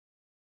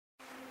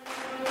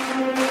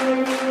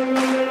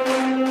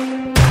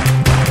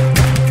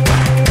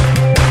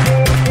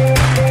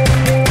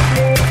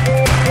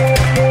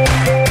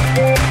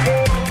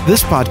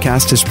This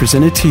podcast is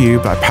presented to you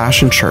by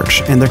Passion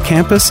Church and their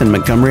campus in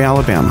Montgomery,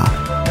 Alabama.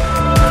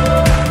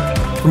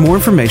 For more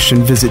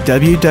information, visit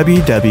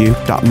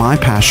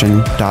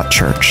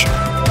www.mypassion.church.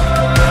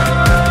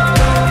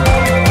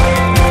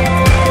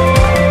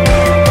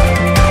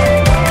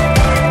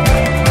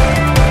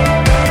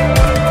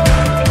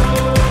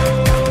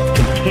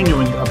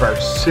 Continuing of our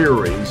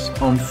series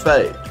on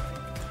faith.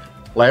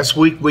 Last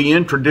week we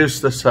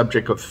introduced the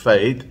subject of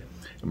faith,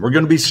 and we're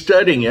going to be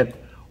studying it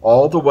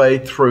all the way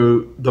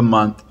through the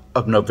month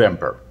of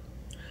November.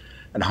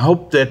 And I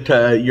hope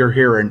that you're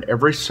here in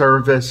every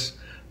service,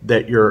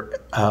 that you're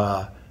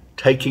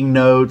taking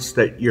notes,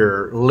 that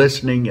you're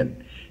listening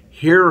and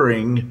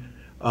hearing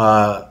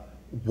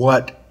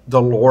what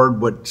the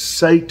Lord would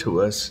say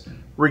to us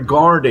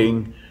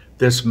regarding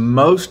this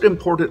most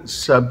important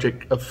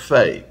subject of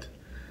faith.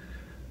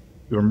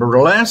 You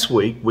remember last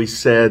week we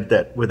said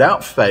that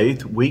without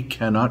faith we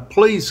cannot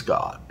please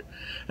God,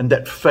 and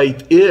that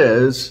faith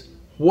is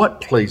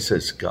what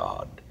pleases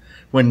God.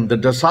 When the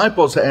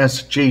disciples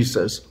asked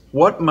Jesus,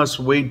 what must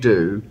we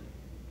do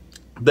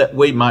that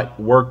we might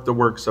work the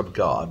works of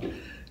God?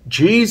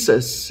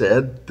 Jesus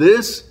said,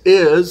 this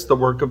is the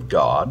work of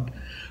God,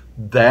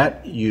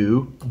 that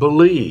you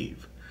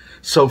believe.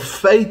 So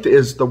faith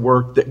is the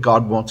work that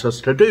God wants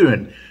us to do.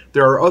 And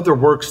there are other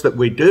works that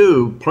we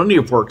do, plenty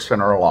of works in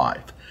our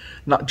life,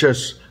 not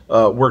just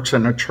works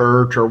in a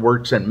church or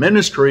works in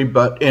ministry,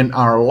 but in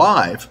our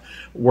life,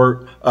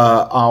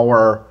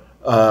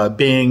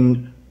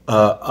 being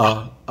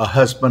a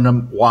husband, a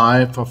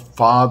wife, a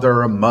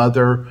father, a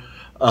mother,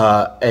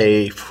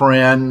 a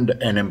friend,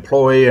 an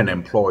employee, an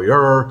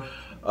employer,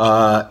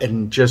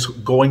 and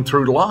just going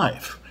through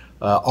life.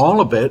 All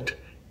of it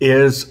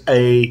is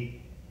a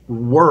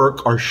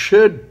work, or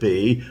should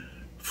be,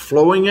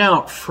 flowing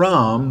out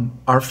from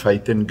our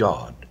faith in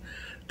God.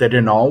 That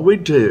in all we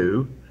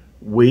do,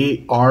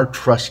 we are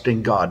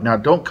trusting God. Now,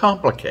 don't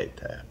complicate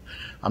that.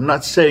 I'm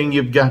not saying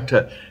you've got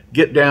to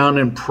get down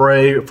and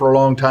pray for a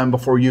long time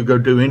before you go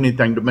do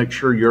anything to make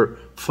sure you're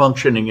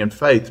functioning in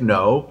faith.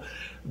 No,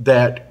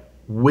 that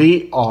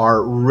we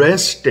are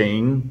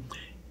resting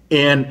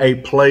in a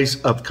place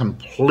of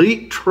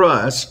complete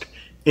trust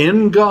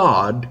in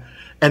God,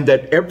 and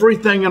that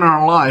everything in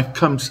our life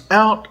comes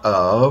out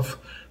of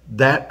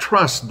that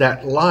trust,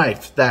 that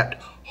life, that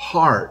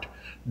heart,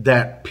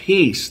 that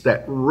peace,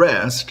 that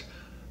rest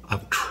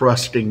of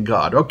trusting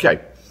God. Okay,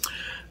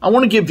 I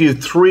want to give you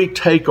 3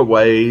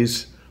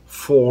 takeaways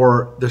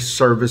for the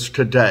service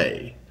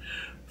today.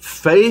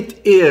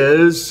 Faith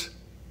is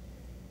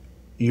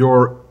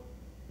your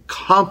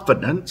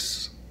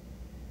confidence.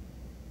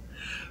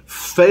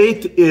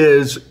 Faith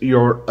is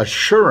your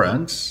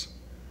assurance.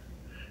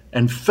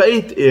 And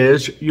faith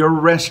is your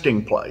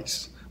resting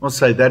place. I'll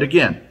say that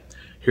again.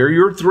 Here are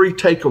your 3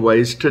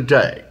 takeaways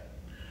today.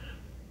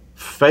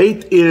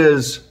 Faith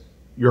is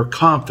your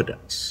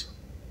confidence.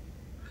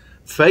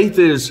 Faith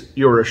is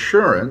your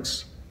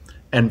assurance.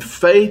 And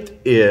faith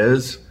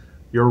is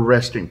your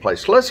resting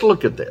place. Let's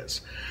look at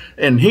this.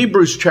 In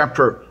Hebrews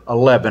chapter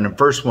 11 and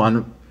verse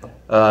 1,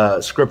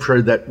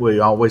 scripture that we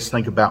always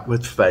think about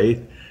with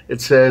faith, it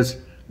says,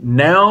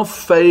 now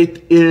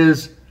faith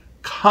is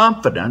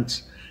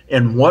confidence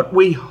in what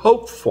we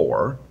hope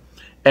for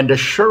and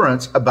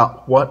assurance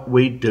about what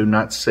we do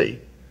not see.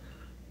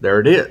 There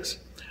it is.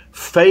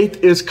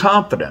 Faith is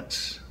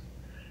confidence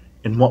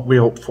in what we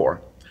hope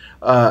for.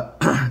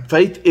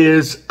 Faith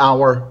is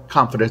our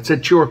confidence.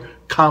 It's your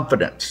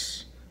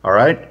confidence, all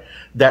right?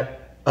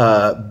 That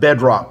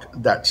bedrock,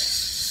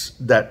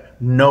 that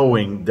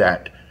knowing,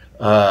 that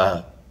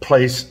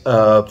place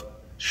of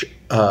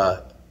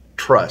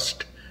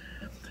trust.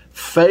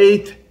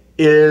 Faith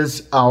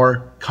is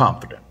our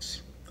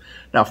confidence.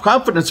 Now,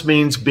 confidence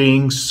means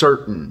being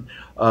certain,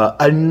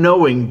 a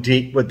knowing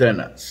deep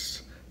within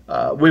us.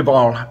 We've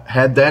all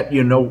had that.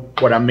 You know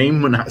what I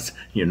mean when I say,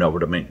 you know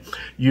what I mean.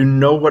 You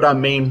know what I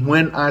mean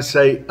when I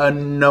say a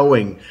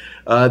knowing.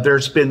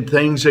 There's been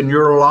things in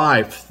your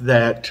life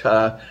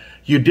that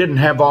you didn't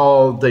have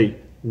all the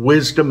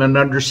wisdom and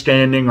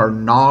understanding or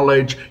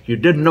knowledge. You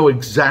didn't know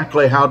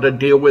exactly how to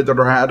deal with it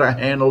or how to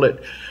handle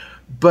it.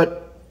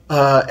 But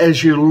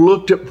as you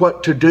looked at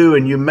what to do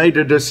and you made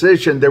a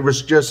decision, there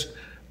was just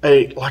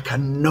like a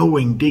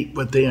knowing deep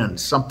within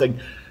something.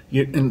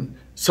 And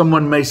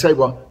someone may say,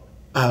 well,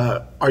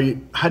 how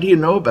do you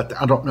know about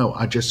that? I don't know.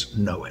 I just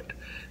know it.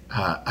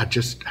 I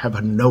just have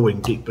a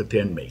knowing deep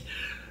within me.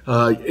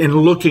 In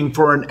looking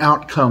for an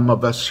outcome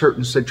of a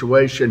certain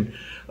situation,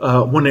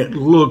 when it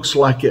looks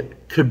like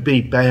it could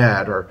be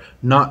bad or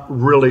not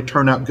really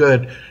turn out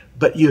good,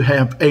 but you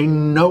have a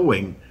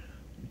knowing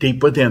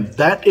deep within.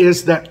 That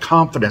is that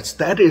confidence.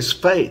 That is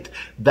faith.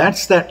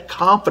 That's that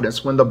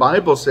confidence. When the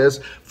Bible says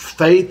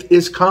faith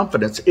is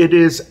confidence, it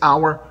is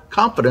our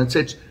confidence.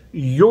 It's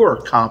your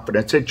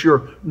confidence. It's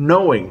your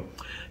knowing.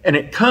 And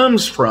it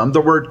comes from,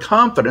 the word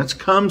confidence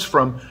comes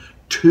from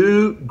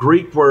 2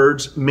 Greek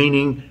words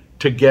meaning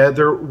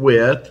together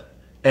with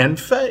and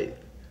faith.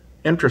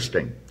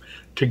 Interesting.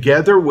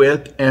 Together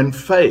with and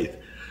faith.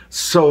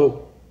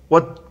 So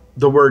what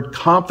the word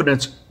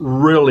confidence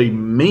really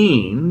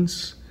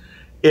means,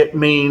 it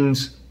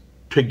means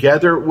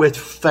together with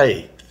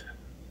faith.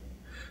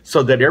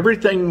 So that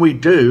everything we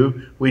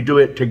do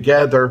it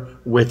together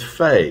with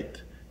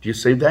faith. Do you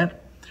see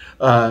that?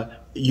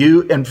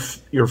 You and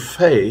your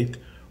faith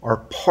are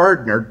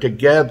partnered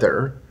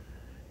together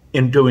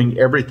in doing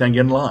everything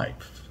in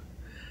life.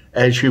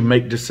 As you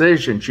make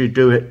decisions, you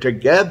do it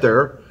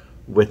together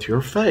with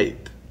your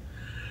faith.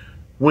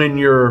 When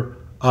you're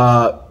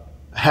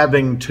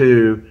having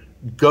to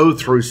go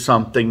through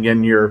something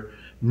and you're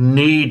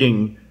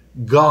needing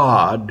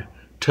God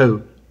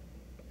to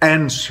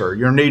answer,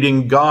 you're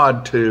needing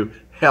God to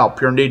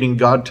help, you're needing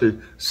God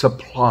to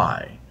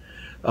supply.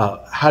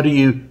 How do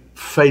you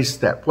face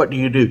that? What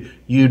do?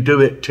 You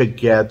do it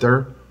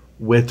together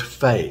with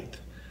faith.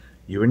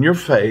 You and your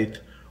faith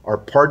are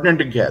partnered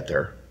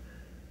together,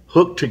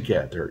 hooked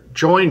together,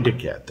 joined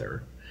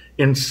together,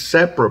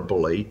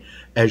 inseparably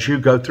as you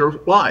go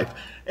through life.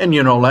 And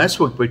last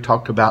week we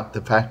talked about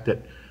the fact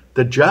that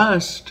the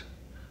just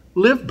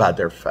live by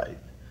their faith.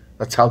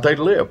 That's how they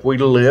live. We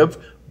live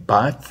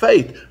by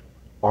faith.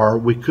 Or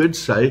we could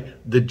say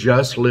the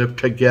just live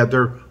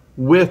together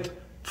with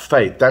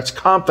faith. That's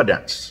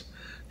confidence,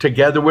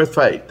 together with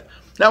faith.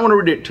 Now I want to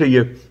read it to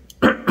you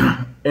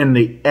in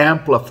the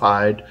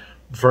Amplified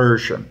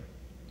Version.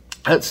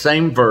 That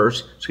same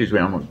verse, excuse me,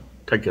 I'm going to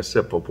take a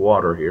sip of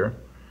water here.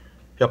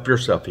 Help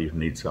yourself if you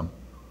need some.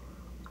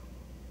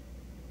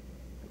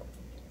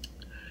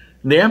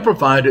 In the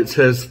Amplified, it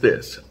says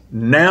this: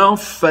 now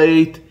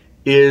faith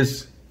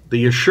is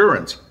the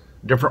assurance.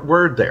 Different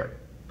word there.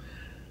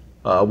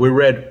 We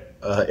read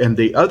in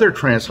the other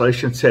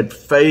translation said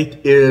faith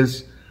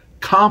is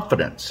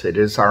confidence. It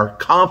is our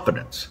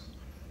confidence.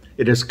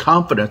 It is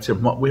confidence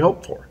in what we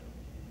hope for.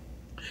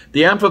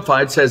 The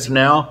Amplified says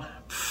now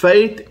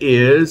faith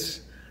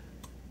is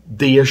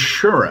the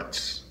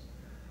assurance,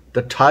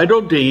 the title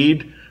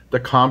deed, the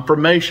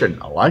confirmation.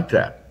 I like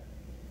that.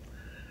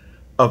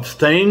 Of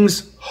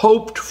things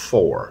hoped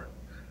for.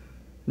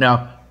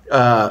 Now,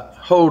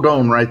 hold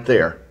on right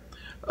there.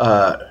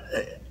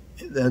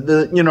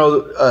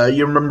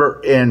 You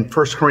remember in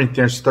 1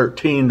 Corinthians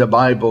 13, the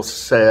Bible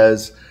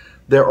says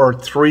there are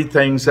three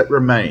things that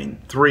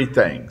remain. Three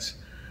things.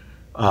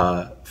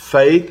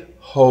 Faith,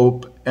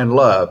 hope, and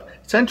love.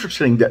 It's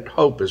interesting that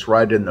hope is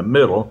right in the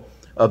middle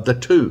of the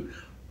two.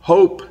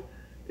 Hope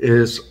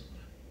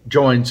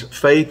joins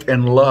faith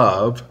and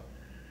love,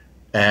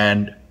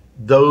 and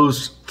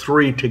those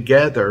three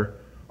together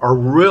are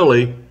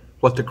really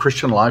what the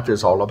Christian life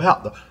is all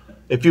about.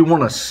 If you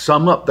want to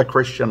sum up the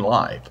Christian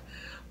life,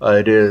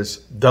 it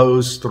is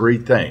those three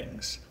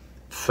things: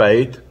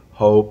 faith,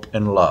 hope,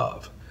 and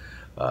love.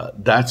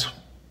 That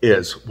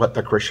is what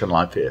the Christian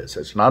life is.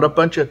 It's not a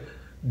bunch of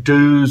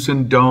do's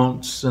and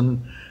don'ts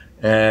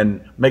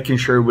and making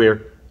sure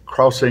we're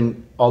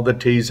crossing all the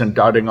T's and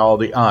dotting all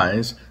the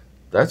I's.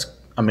 That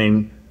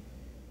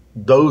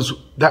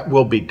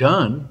will be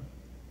done.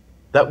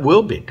 That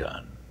will be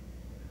done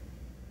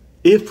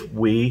if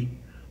we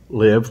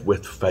live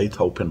with faith,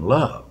 hope, and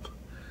love.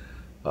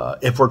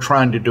 If we're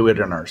trying to do it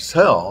in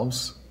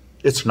ourselves,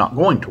 it's not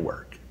going to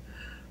work.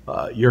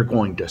 You're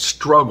going to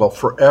struggle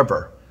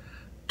forever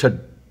to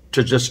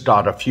just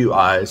dot a few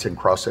I's and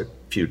cross a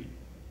few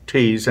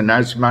T's. And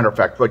as a matter of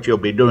fact, what you'll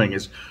be doing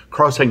is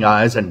crossing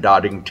I's and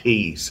dotting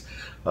T's,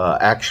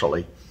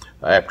 actually,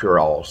 after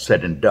all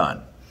said and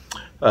done.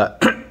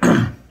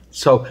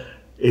 So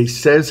he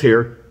says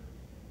here,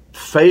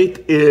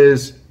 faith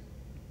is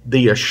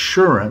the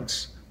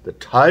assurance, the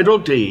title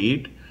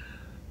deed,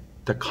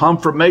 the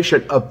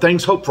confirmation of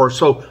things hoped for.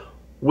 So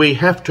we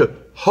have to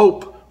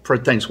hope for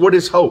things. What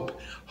is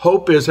hope?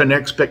 Hope is an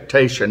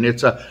expectation.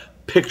 It's a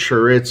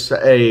picture. It's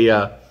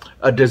a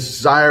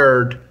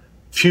desired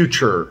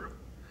future.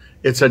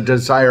 It's a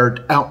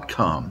desired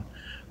outcome.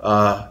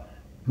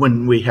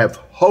 When we have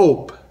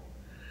hope,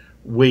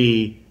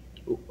 we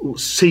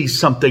see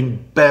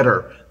something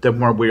better than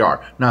where we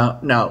are.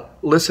 Now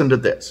listen to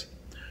this.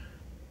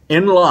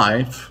 In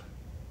life,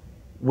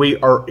 we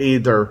are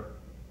either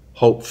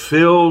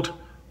hope-filled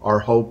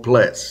or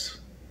hopeless.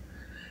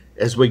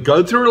 As we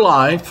go through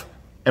life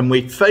and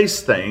we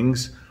face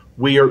things,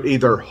 we are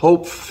either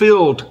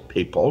hope-filled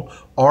people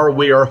or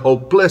we are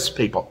hopeless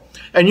people.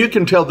 And you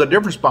can tell the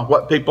difference by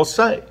what people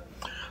say.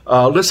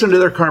 Listen to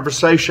their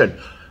conversation.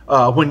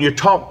 When you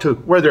talk to,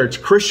 whether it's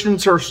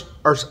Christians or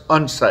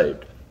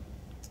unsaved,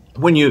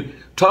 when you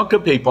talk to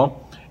people,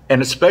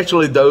 and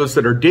especially those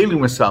that are dealing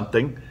with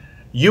something,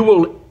 you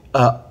will,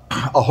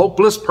 a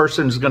hopeless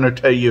person is going to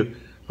tell you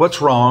what's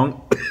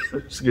wrong,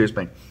 excuse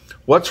me,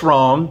 what's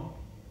wrong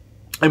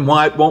and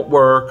why it won't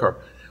work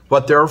or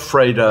what they're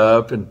afraid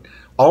of. And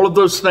all of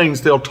those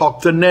things, they'll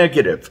talk the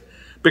negative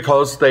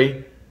because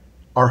they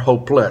are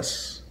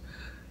hopeless.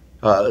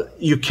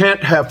 You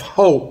can't have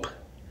hope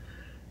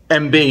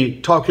and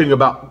be talking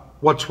about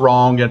what's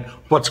wrong and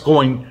what's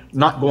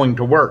not going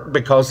to work,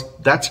 because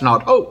that's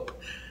not hope.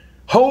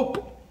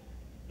 Hope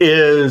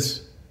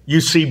is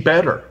you see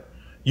better,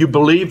 you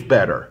believe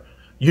better,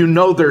 you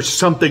know there's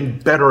something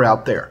better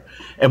out there.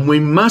 And we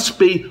must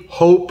be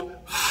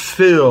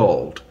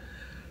hope-filled.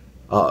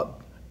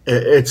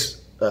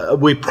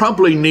 We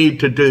probably need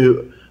to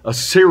do a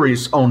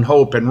series on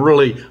hope and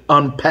really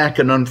unpack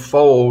and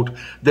unfold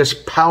this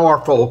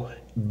powerful,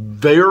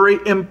 very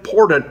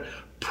important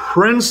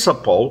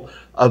principle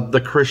of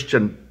the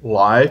Christian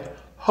life,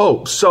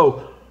 hope.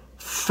 So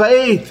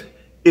faith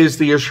is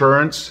the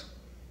assurance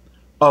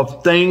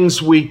of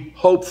things we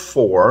hope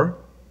for,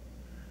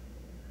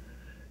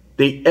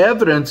 the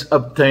evidence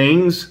of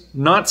things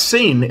not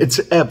seen. It's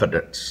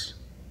evidence.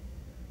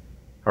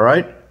 All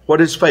right?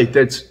 What is faith?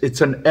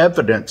 It's an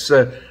evidence,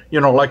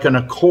 like in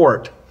a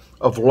court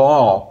of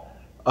law.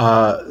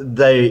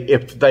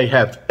 If they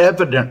have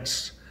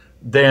evidence,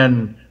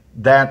 then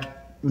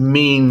that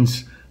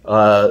means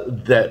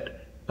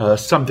that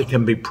something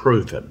can be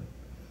proven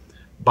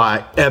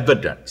by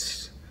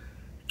evidence.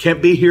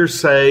 Can't be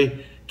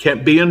hearsay,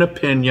 can't be an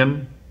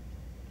opinion.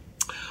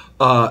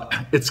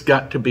 It's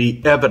got to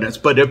be evidence.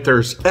 But if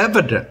there's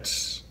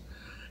evidence,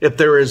 if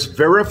there is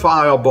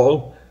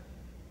verifiable,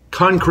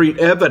 concrete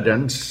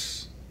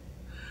evidence,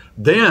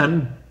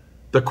 then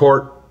the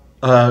court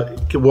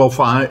will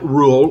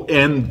rule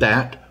in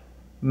that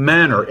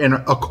manner and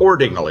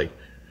accordingly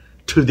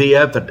to the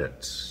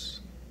evidence.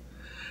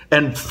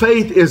 And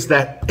faith is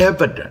that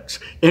evidence.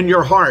 In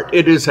your heart,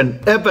 it is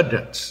an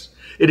evidence.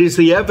 It is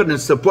the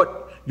evidence of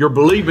what you're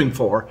believing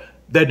for,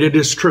 that it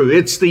is true.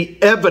 It's the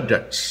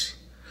evidence,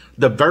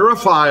 the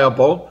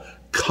verifiable,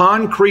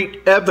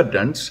 concrete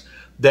evidence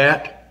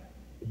that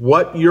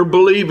what you're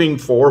believing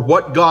for,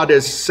 what God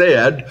has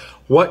said,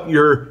 what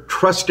you're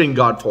trusting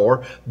God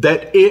for,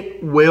 that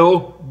it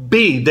will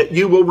be, that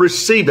you will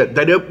receive it,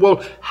 that it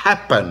will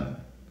happen.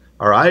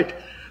 All right?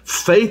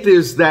 Faith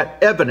is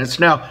that evidence.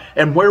 Now,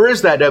 and where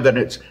is that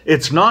evidence?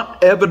 It's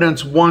not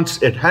evidence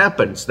once it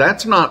happens.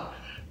 That's not,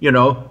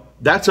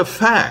 that's a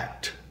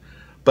fact.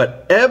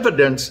 But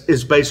evidence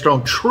is based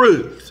on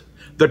truth,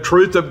 the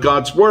truth of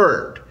God's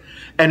word.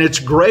 And it's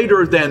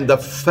greater than the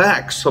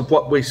facts of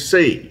what we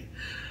see.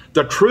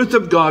 The truth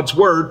of God's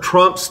word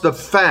trumps the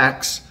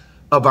facts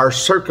of our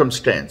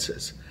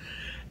circumstances.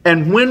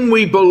 And when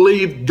we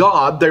believe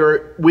God,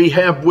 we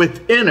have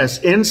within us,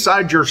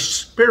 inside your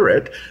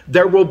spirit,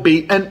 there will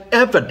be an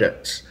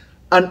evidence,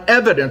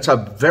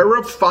 a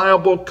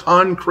verifiable,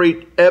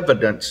 concrete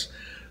evidence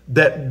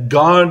that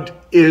God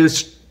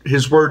His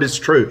word is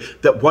true,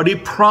 that what He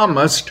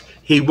promised,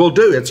 He will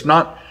do. It's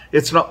not,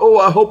 oh,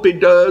 I hope He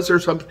does or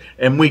something.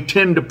 And we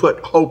tend to put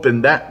hope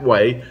in that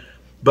way.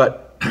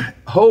 But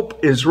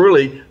hope is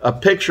really a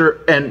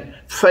picture, and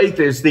faith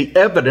is the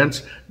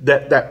evidence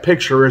that that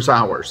picture is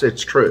ours.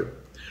 It's true.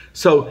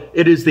 So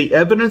it is the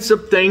evidence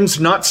of things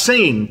not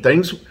seen.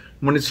 Things,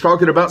 when it's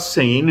talking about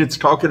seen, it's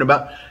talking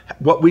about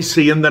what we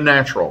see in the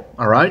natural.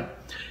 All right?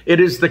 It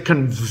is the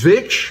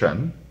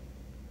conviction.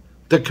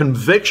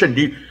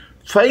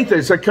 Faith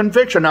is a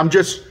conviction. I'm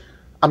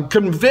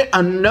convinced.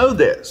 I know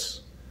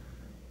this.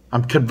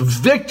 I'm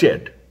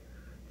convicted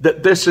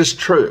that this is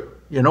true.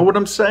 You know what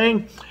I'm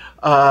saying?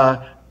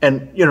 A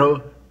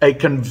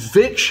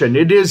conviction.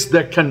 It is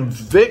the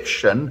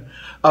conviction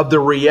of the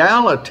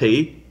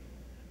reality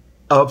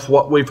of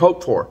what we've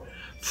hoped for.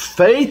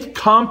 Faith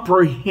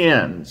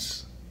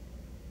comprehends.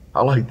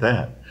 I like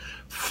that.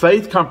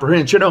 Faith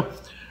comprehends.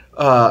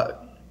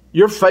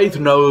 Your faith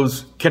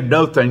can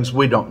know things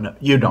we don't know.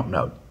 You don't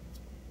know.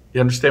 You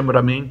understand what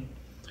I mean?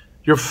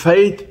 Your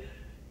faith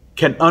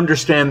can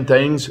understand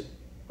things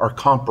or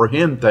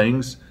comprehend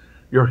things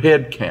your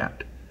head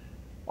can't,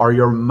 or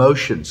your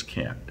emotions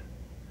can't.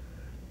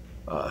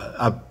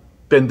 I've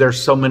been there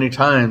so many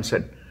times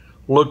and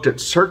looked at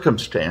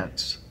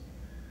circumstance,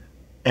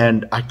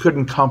 and I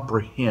couldn't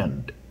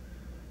comprehend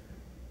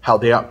how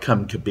the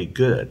outcome could be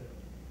good.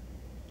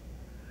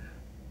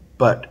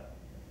 But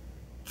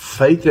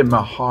faith in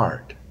my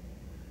heart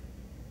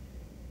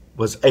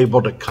was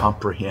able to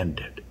comprehend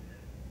it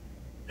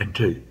and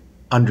to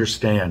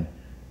understand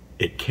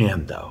it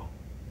can, though.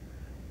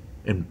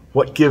 And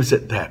what gives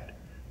it that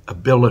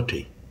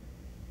ability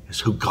is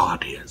who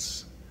God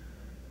is.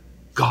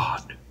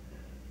 God.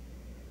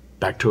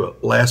 Back to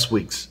last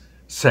week's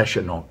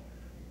session on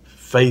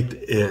faith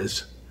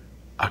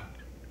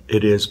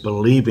it is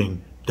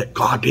believing that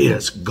God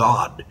is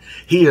God.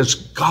 He is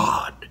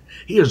God.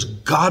 He is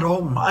God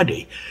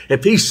Almighty.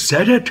 If He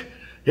said it,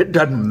 it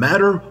doesn't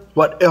matter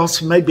what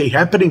else may be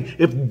happening.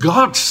 If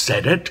God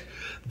said it,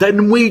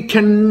 then we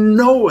can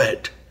know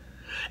it.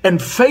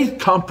 And faith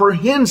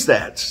comprehends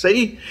that.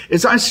 See,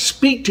 as I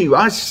speak to you,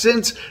 I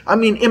sense,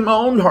 in my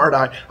own heart,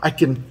 I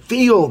can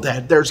feel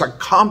that there's a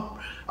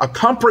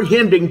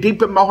comprehending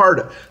deep in my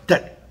heart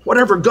that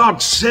whatever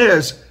God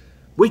says,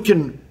 we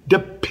can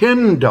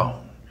depend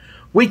on.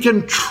 We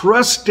can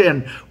trust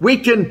in. We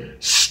can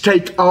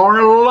stake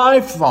our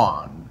life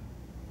on.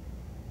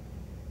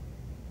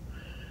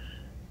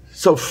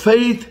 So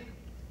faith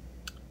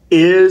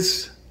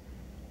is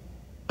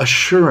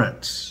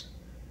assurance.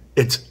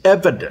 It's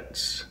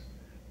evidence.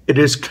 It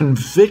is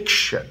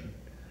conviction.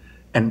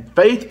 And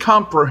faith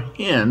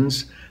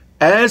comprehends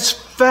as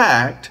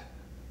fact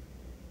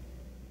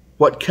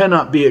what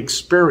cannot be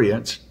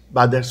experienced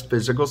by this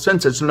physical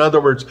senses. In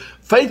other words,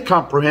 faith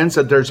comprehends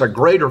that there's a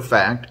greater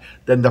fact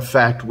than the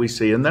fact we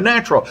see in the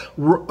natural.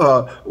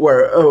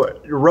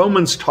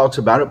 Romans talks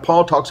about it.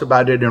 Paul talks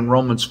about it in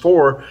Romans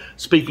 4,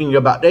 speaking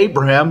about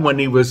Abraham when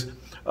he was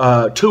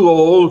too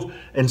old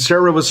and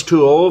Sarah was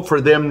too old for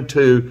them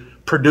to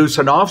produce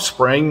an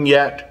offspring.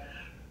 Yet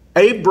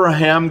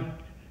Abraham,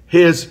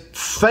 his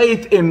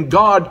faith in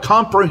God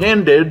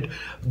comprehended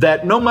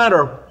that no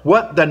matter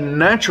what the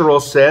natural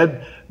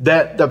said,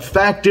 that the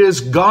fact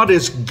is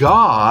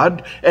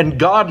God, and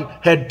God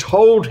had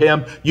told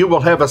him, you will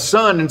have a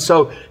son. And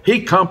so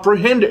he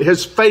comprehended,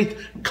 his faith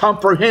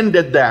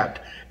comprehended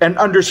that and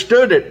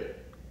understood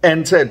it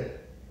and said,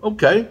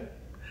 okay.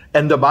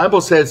 And the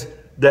Bible says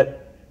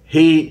that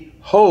he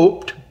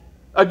hoped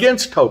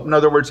against hope. In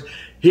other words,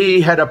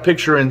 he had a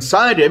picture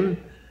inside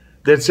him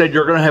that said,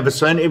 you're going to have a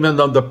son, even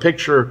though the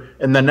picture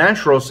in the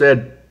natural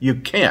said, you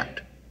can't.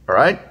 All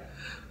right?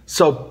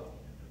 So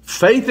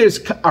faith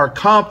is our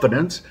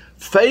confidence.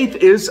 Faith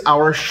is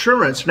our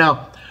assurance.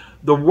 Now,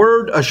 the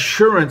word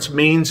assurance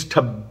means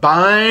to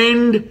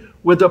bind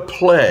with a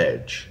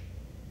pledge.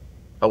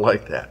 I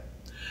like that.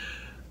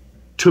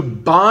 To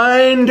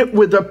bind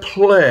with a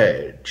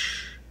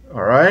pledge.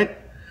 All right?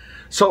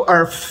 So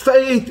our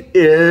faith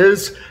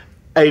is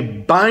a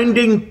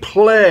binding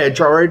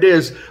pledge, or it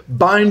is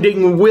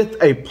binding with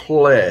a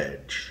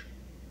pledge.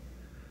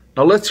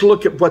 Now let's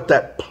look at what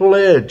that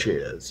pledge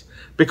is,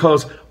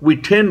 because we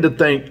tend to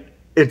think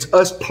it's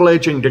us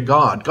pledging to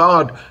God.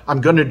 God,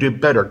 I'm going to do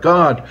better.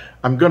 God,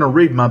 I'm going to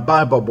read my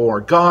Bible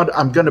more. God,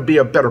 I'm going to be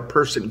a better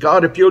person.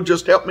 God, if you'll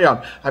just help me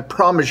out, I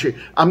promise you,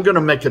 I'm going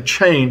to make a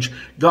change.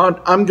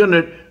 God, I'm going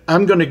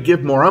to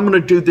give more. I'm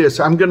going to do this.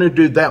 I'm going to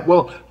do that.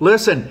 Well,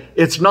 listen,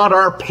 it's not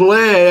our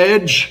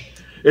pledge.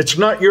 It's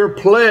not your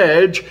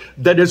pledge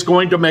that is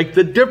going to make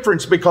the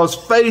difference, because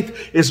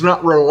faith is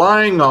not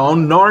relying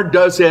on, nor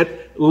does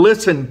it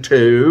listen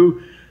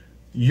to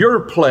your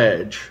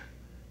pledge,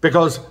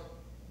 because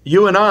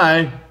you and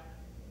I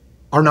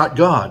are not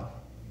God.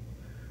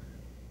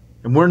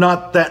 And we're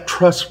not that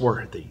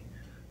trustworthy.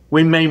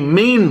 We may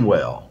mean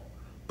well,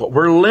 but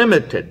we're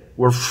limited.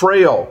 We're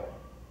frail.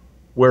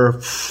 We're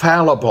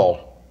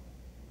fallible.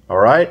 All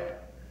right?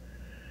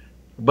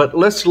 But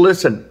let's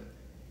listen.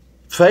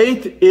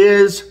 Faith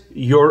is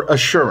your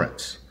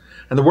assurance.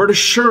 And the word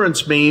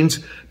assurance means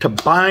to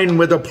bind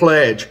with a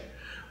pledge.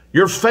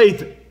 Your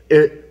faith,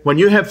 when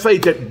you have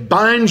faith, it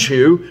binds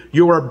you.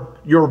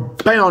 You're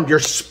bound. Your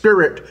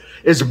spirit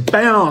is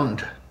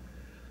bound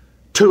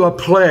to a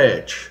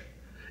pledge.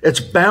 It's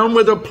bound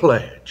with a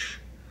pledge.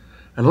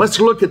 And let's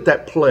look at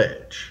that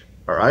pledge.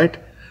 All right?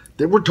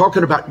 Then we're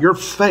talking about your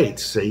faith,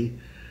 see?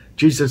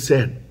 Jesus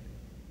said,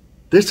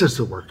 this is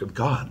the work of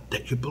God,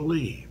 that you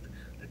believe,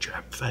 that you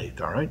have faith,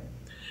 all right?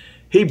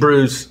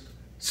 Hebrews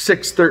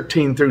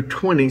 6:13 through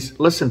 20,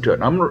 listen to it.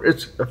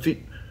 It's a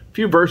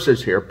few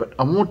verses here, but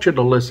I want you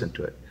to listen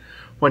to it.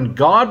 When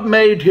God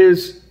made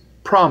his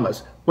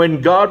promise,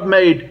 when God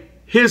made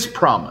his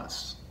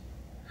promise,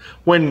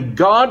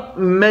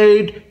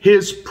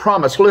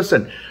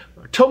 listen,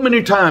 too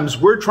many times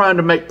we're trying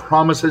to make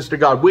promises to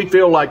God. We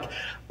feel like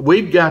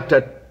we've got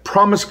to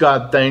promise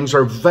God things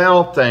or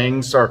vow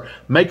things or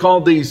make all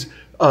these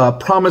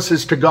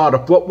promises to God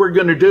of what we're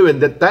going to do,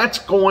 and that's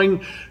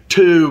going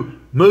to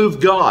move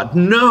God.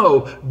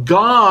 No,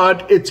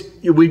 God,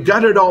 we've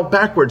got it all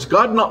backwards.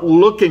 God not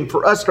looking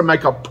for us to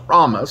make a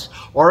promise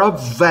or a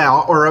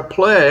vow or a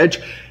pledge.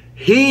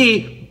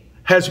 He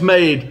has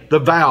made the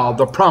vow,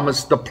 the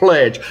promise, the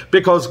pledge,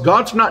 because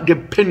God's not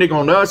depending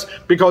on us,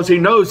 because he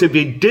knows if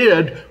he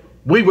did,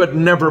 we would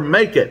never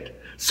make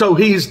it. So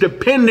he's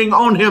depending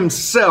on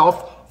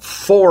himself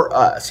for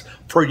us,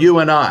 for you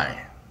and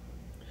I.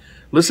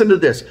 Listen to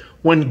this.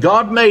 When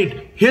God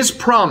made his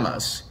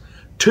promise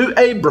to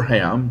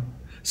Abraham,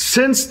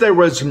 since there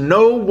was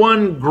no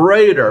one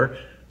greater,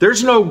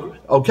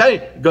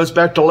 it goes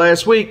back to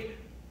last week.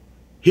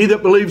 He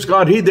that believes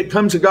God, he that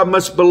comes to God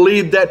must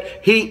believe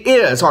that he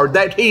is, or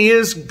that he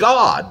is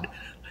God.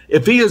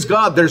 If he is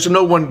God, there's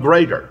no one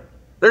greater.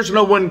 There's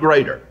no one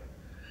greater.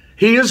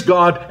 He is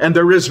God and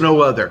there is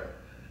no other.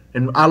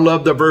 And I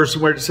love the verse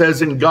where it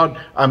says in God,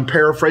 I'm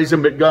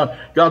paraphrasing, but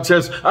God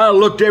says, I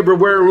looked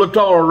everywhere, looked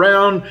all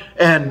around,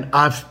 and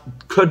I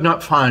could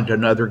not find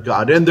another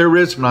God. And there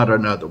is not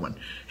another one.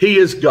 He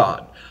is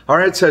God. All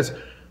right, it says,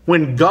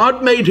 when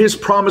God made his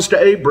promise to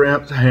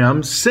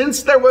Abraham,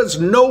 since there was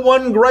no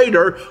one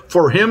greater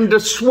for him to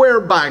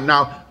swear by.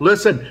 Now,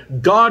 listen,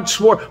 God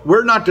swore.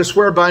 We're not to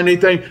swear by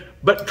anything,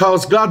 but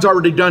because God's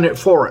already done it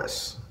for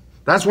us.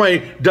 That's why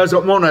he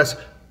doesn't want us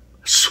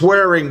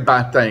swearing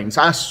by things.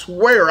 I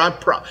swear,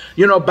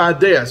 by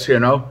this,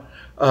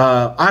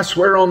 I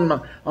swear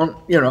on,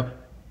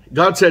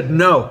 God said,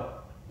 no,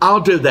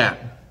 I'll do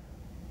that.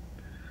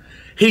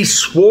 He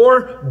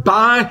swore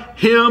by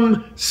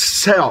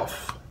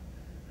himself,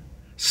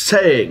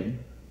 saying,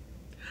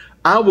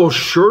 I will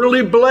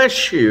surely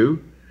bless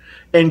you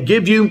and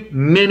give you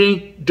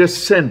many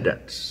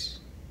descendants.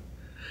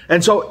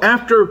 And so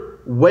after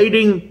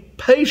waiting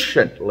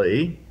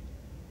patiently,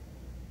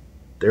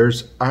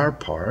 There's our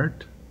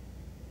part.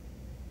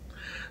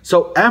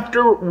 So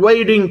after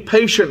waiting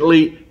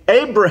patiently,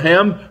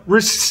 Abraham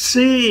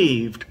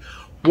received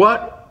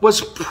what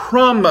was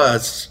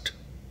promised.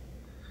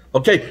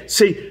 Okay,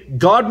 see,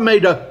 God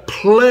made a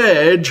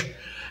pledge,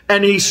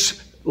 and he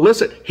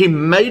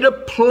made a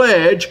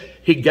pledge,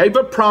 he gave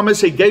a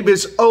promise, he gave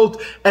his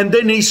oath, and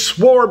then he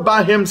swore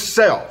by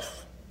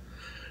himself.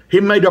 He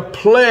made a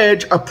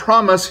pledge, a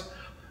promise,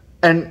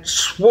 and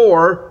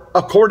swore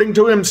according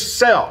to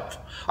himself.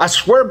 I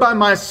swear by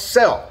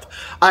myself.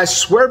 I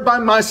swear by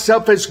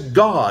myself as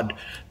God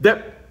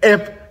that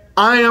if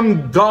I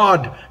am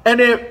God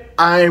and if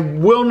I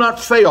will not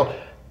fail.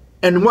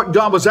 And what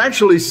God was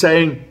actually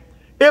saying,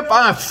 if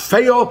I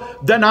fail,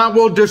 then I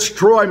will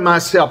destroy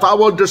myself. I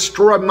will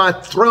destroy my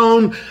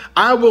throne.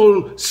 I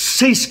will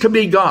cease to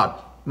be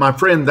God. My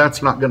friend,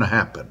 that's not going to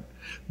happen.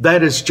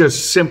 That is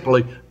just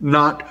simply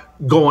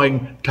not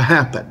going to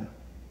happen.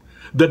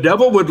 The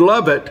devil would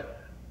love it,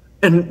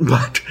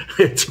 but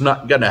it's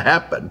not going to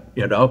happen,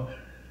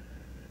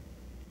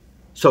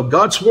 So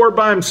God swore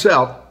by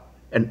himself,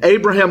 and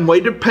Abraham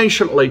waited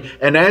patiently.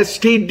 And as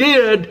he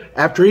did,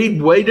 after he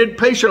waited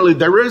patiently,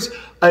 there is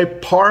a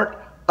part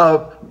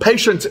of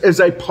patience is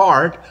a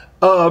part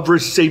of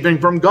receiving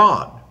from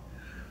God.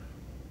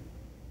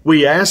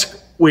 We ask,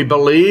 we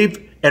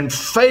believe, and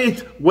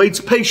faith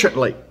waits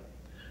patiently.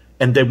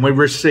 And then we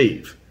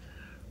receive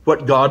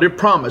what God had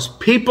promised.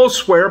 People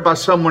swear by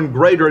someone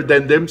greater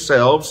than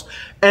themselves,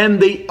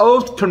 and the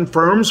oath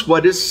confirms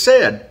what is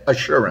said.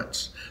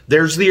 Assurance.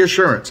 There's the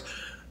assurance.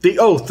 The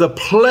oath, the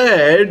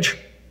pledge,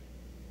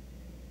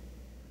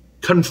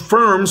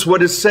 confirms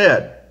what is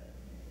said.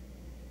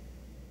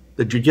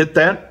 Did you get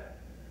that?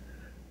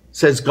 It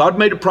says God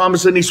made a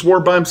promise and he swore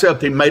by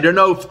himself. He made an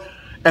oath,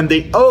 and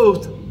the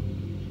oath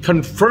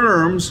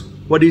confirms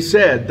what he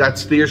said.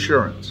 That's the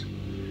assurance.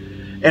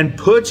 And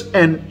puts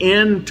an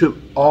end to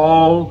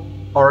all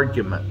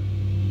argument.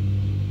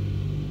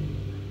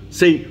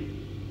 See,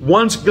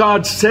 once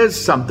God says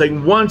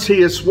something, once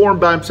he has sworn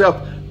by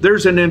himself,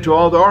 there's an end to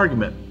all the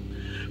argument.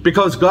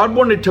 Because God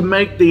wanted to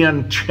make the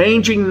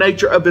unchanging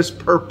nature of his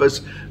purpose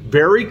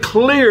very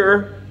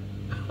clear.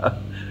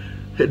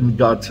 Isn't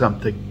God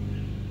something?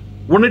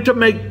 Wanted to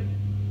make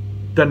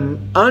the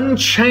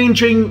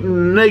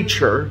unchanging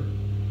nature,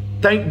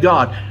 thank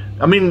God.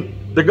 I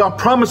mean, the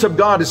promise of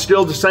God is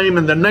still the same,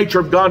 and the nature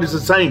of God is the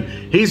same.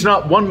 He's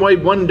not one way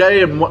one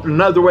day and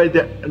another way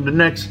the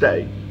next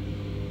day.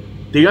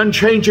 The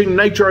unchanging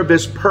nature of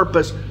his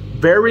purpose,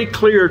 very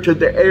clear to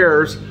the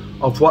heirs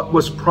of what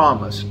was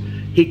promised.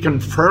 He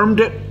confirmed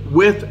it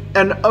with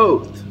an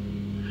oath.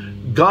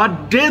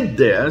 God did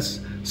this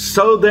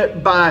so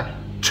that by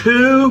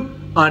two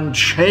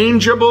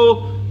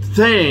unchangeable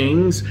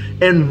things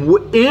in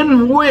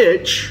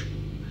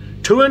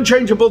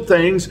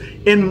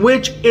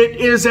which it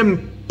is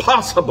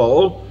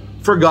impossible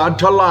for God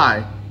to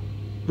lie.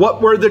 What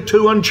were the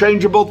two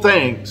unchangeable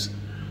things?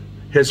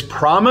 His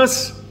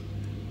promise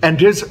and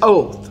his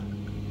oath.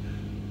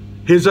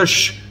 His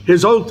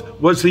oath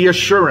was the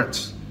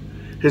assurance.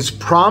 His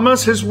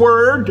promise, his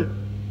word,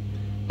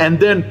 and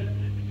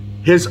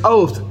then his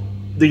oath,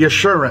 the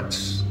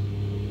assurance.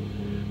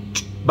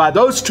 By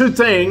those two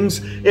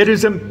things, it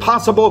is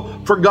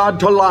impossible for God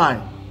to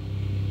lie.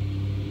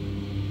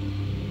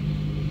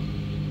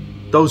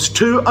 Those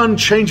two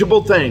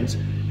unchangeable things,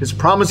 his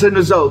promise and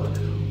his oath.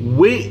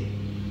 We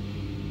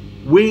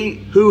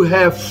who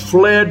have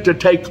fled to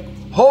take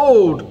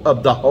hold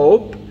of the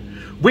hope,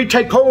 we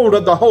take hold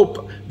of the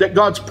hope that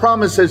God's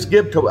promises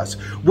give to us.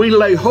 We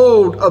lay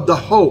hold of the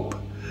hope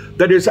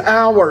that is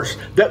ours,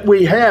 that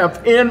we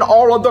have in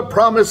all of the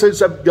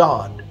promises of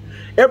God.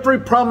 Every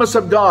promise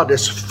of God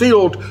is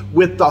filled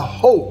with the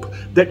hope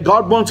that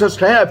God wants us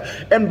to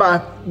have. And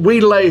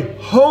we lay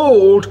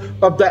hold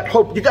of that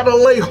hope. You got to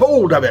lay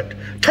hold of it.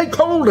 Take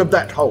hold of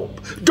that hope.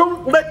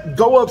 Don't let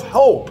go of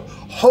hope.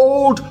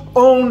 Hold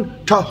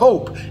on to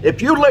hope. If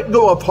you let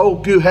go of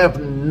hope, you have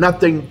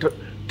nothing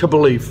to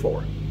believe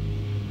for.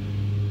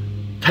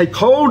 Take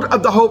hold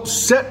of the hope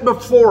set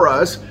before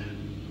us,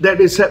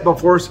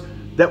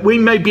 that we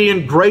may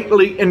be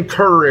greatly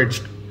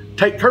encouraged.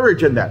 Take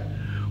courage in that.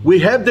 We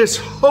have this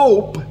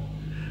hope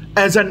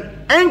as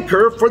an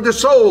anchor for the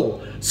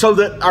soul, so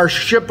that our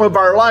ship of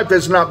our life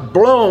is not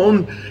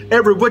blown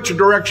every which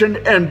direction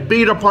and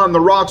beat upon the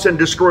rocks and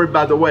destroyed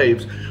by the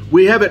waves.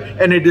 We have it,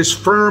 and it is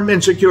firm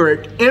and secure.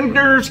 It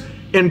enters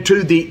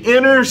into the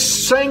inner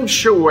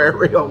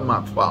sanctuary, oh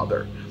my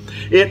Father.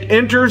 It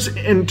enters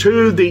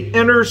into the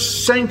inner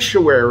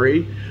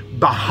sanctuary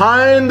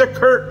behind the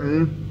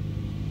curtain.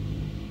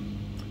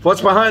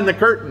 What's behind the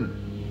curtain?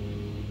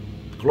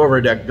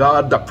 Glory to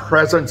God, the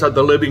presence of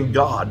the living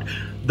God.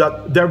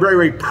 The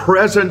very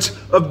presence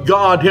of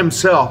God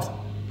himself.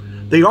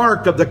 The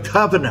Ark of the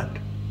Covenant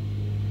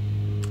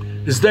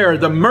is there.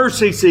 The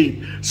mercy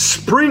seat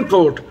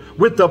sprinkled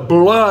with the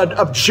blood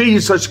of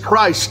Jesus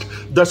Christ,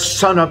 the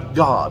Son of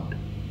God.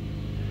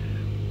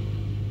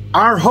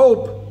 Our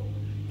hope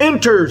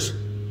enters.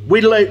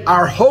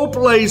 Our hope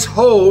lays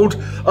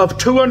hold of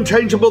two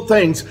unchangeable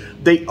things.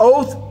 The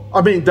oath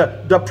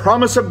the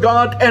promise of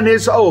God and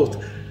His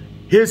oath,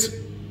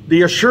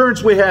 the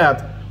assurance we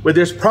have with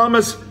His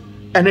promise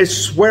and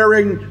His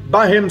swearing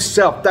by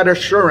Himself, that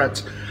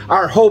assurance.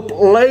 Our hope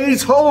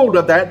lays hold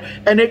of that,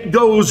 and it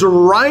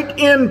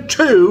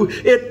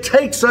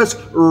takes us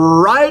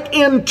right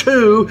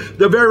into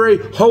the very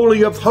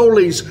Holy of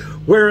Holies,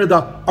 where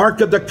the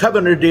Ark of the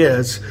Covenant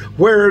is,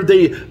 where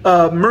the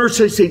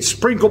mercy seat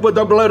sprinkled with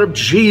the blood of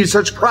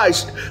Jesus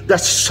Christ, the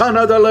Son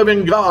of the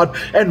living God,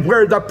 and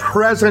where the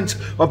presence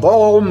of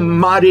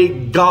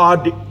Almighty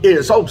God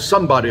is. Oh,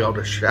 somebody ought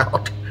to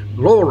shout,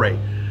 glory.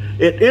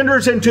 It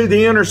enters into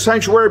the inner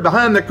sanctuary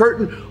behind the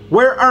curtain,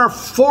 where our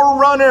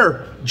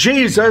forerunner,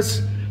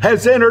 Jesus,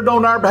 has entered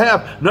on our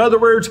behalf. In other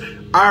words,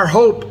 our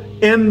hope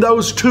in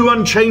those two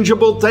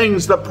unchangeable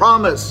things, the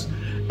promise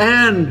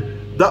and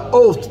the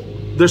oath,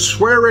 the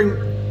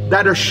swearing,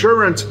 that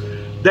assurance,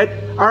 that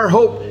our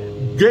hope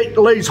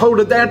lays hold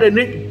of that, and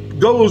it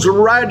goes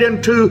right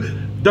into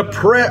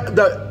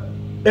the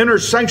inner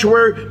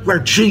sanctuary where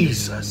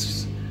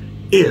Jesus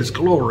is.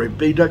 Glory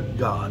be to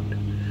God.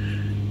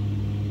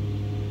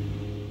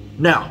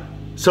 Now,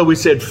 so we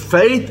said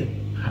faith.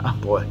 Oh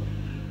boy,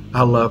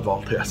 I love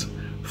all this.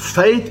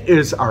 Faith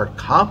is our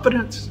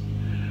confidence.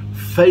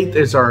 Faith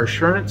is our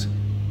assurance.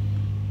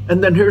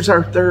 And then here's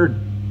our third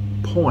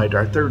point,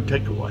 our third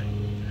takeaway.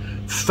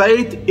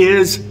 Faith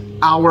is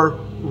our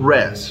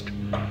rest.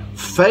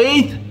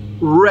 Faith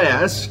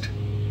rests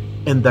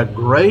in the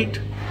great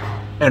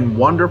and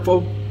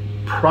wonderful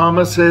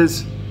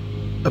promises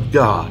of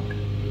God.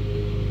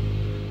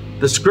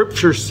 The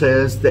scripture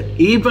says that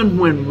even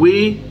when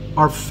we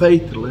are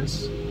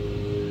faithless,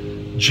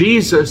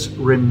 Jesus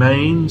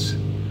remains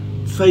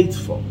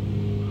faithful,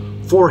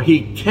 for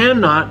He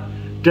cannot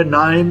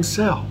deny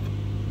Himself.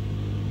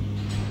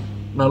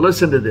 Now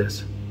listen to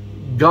this.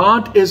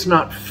 God is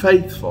not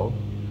faithful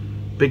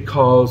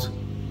because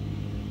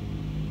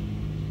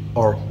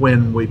or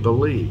when we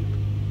believe.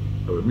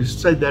 Let me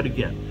say that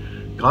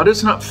again. God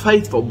is not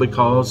faithful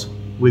because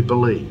we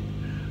believe.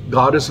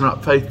 God is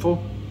not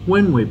faithful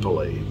when we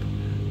believe.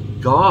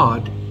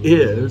 God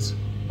is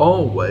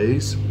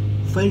always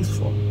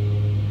faithful.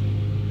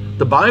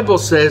 The Bible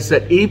says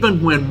that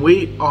even when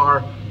we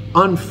are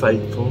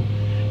unfaithful,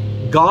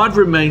 God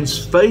remains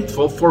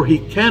faithful, for He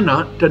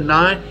cannot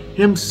deny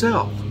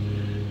Himself.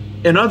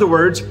 In other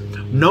words,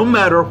 no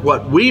matter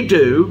what we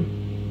do,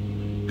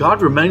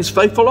 God remains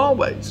faithful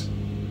always.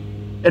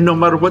 And no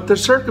matter what the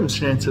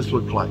circumstances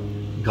look like,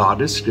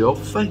 God is still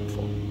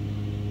faithful.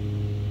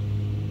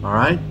 All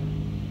right?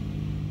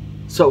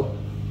 So,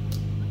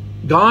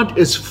 God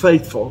is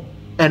faithful,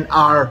 and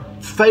our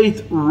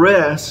faith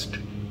rests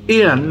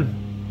in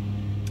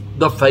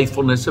the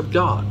faithfulness of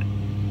God.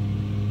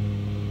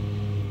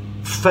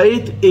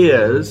 Faith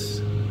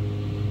is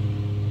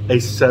a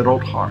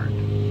settled heart.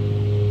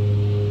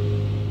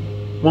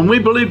 When we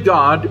believe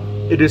God,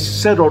 it is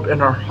settled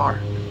in our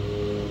heart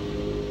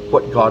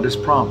what God has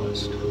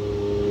promised.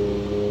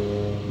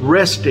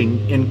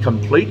 Resting in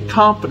complete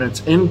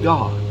confidence in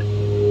God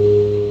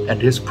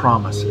and His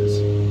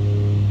promises.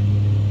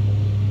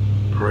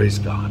 Praise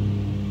God.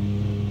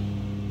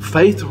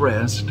 Faith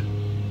rests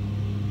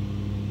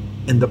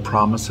in the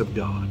promise of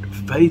God.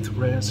 Faith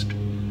rests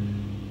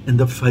in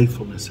the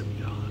faithfulness of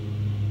God.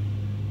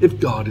 If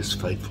God is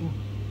faithful,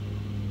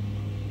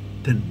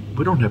 then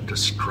we don't have to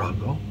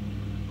struggle.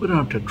 We don't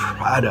have to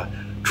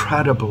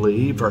try to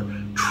believe or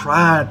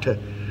try to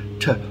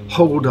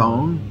hold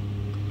on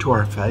to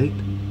our faith.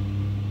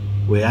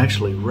 We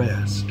actually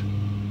rest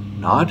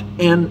not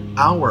in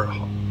our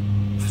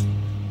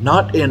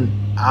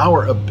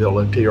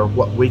ability or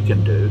what we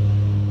can do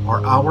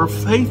or our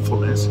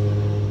faithfulness,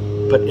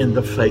 but in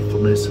the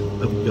faithfulness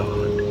of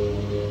God.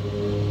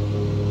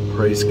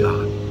 Praise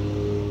God.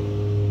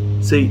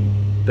 See,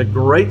 the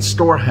great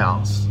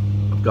storehouse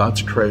of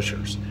God's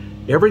treasures,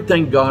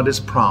 everything God has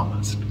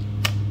promised,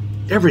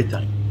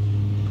 everything,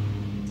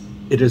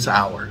 it is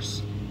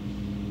ours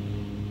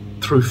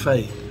through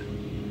faith.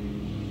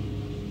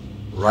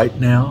 Right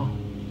now,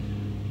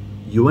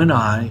 you and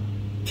I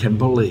can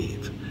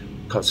believe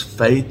because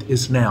faith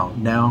is now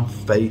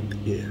faith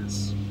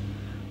is.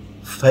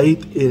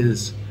 Faith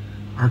is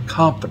our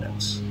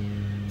confidence.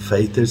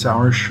 Faith is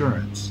our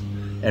assurance.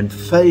 And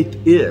faith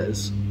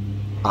is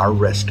our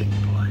resting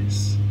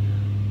place.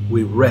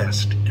 We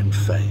rest in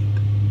faith.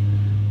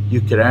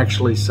 You could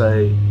actually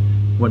say,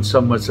 when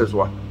someone says,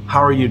 well,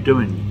 how are you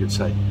doing? You could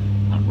say,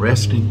 I'm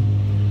resting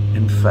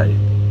in faith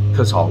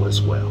because all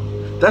is well.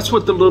 That's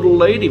what the little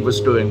lady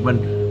was doing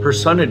when her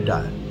son had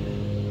died.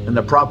 And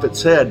the prophet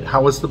said,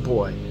 how is the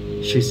boy?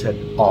 She said,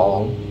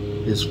 all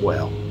is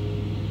well.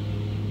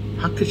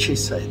 How could she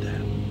say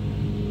that?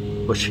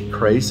 Was she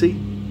crazy?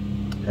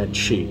 Had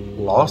she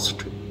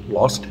lost it?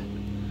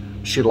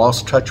 She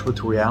lost touch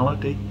with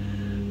reality?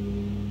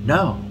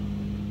 No.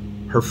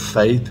 Her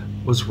faith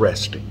was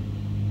resting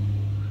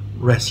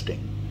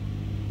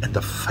in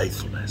the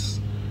faithfulness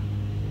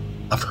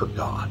of her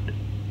God.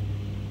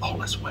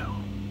 All is well.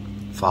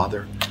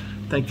 Father,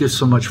 thank you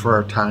so much for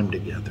our time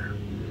together.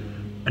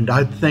 And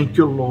I thank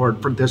you,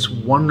 Lord, for this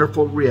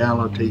wonderful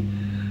reality,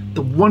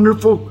 the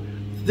wonderful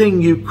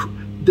thing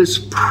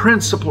this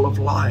principle of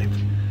life,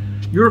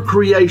 your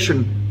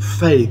creation,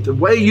 faith, the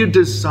way you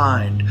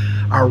designed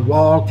our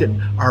walk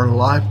and our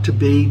life to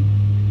be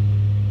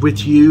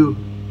with you,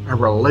 our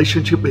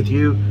relationship with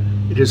you.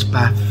 It is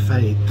by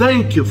faith.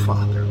 Thank you,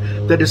 Father,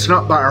 that it's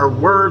not by our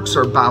works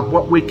or by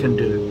what we can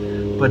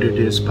do, but it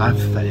is by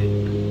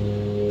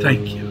faith.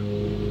 Thank you.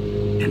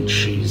 In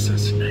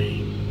Jesus'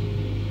 name.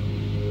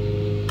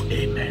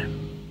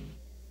 Amen.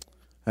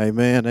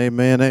 Amen,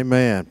 amen,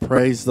 amen.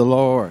 Praise the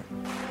Lord.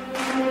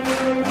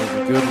 That was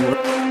a good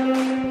word.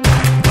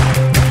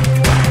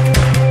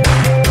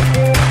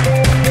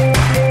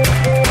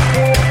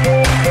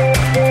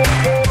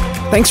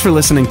 Thanks for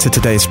listening to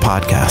today's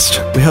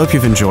podcast. We hope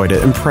you've enjoyed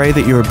it and pray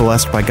that you are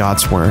blessed by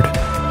God's Word.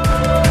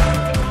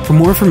 For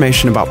more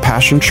information about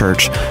Passion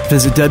Church,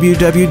 visit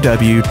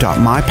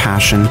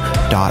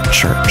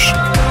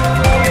www.mypassion.church.